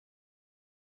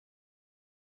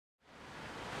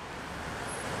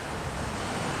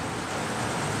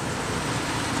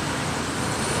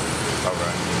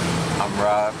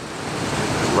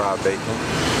Rob Bacon,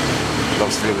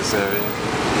 Los Feliz area.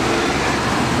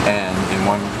 And in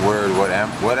one word, what am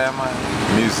I?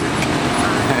 Music.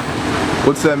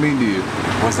 What's that mean to you?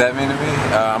 What's that mean to me?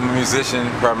 I'm a musician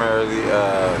primarily.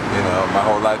 You know, my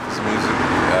whole life is music.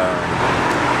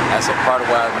 That's a part of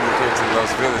why I moved here to the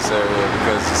Los Feliz area,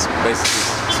 because it's basically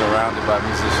surrounded by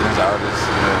musicians, artists,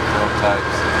 you know, film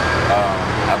types.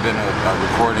 I've been a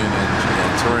recording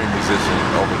and touring musician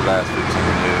over the last 15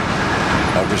 years,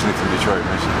 originally from Detroit,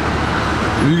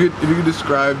 Michigan. If you could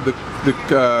describe the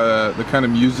kind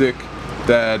of music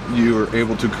that you were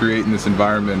able to create in this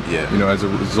environment, yeah, you know, as a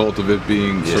result of it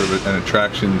being sort of an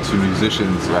attraction to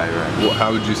musicians, right. Well,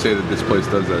 how would you say that this place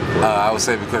does that for you? I would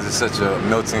say because it's such a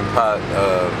melting pot,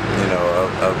 you know,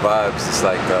 of vibes. It's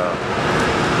like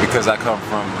because I come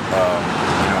from,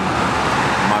 you know,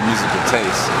 my musical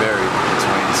taste varied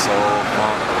between soul,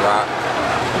 funk, rock,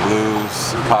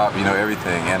 blues, pop, you know,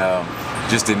 everything. And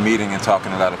just in meeting and talking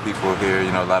to a lot of people here,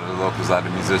 you know, a lot of the locals, a lot of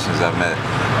the musicians I've met,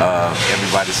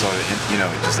 everybody sort of, you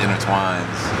know, just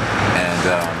intertwines, and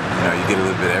you know, you get a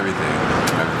little bit of everything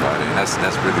from everybody, and that's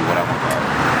really what I'm about.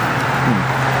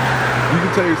 You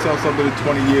can tell yourself something in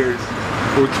 20 years,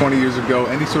 or 20 years ago,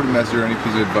 any sort of message or any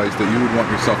piece of advice that you would want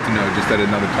yourself to know just at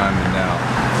another time than now,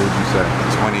 what would you say?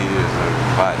 20 years of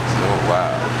advice, oh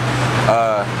wow.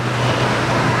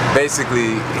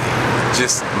 Basically,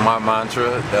 just my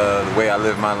mantra, the way I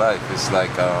live my life. It's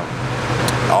like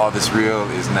all that's real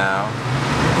is now.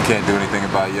 You can't do anything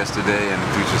about yesterday, and the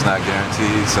future's not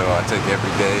guaranteed. So I take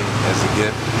every day as a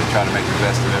gift and try to make the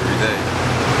best of every day.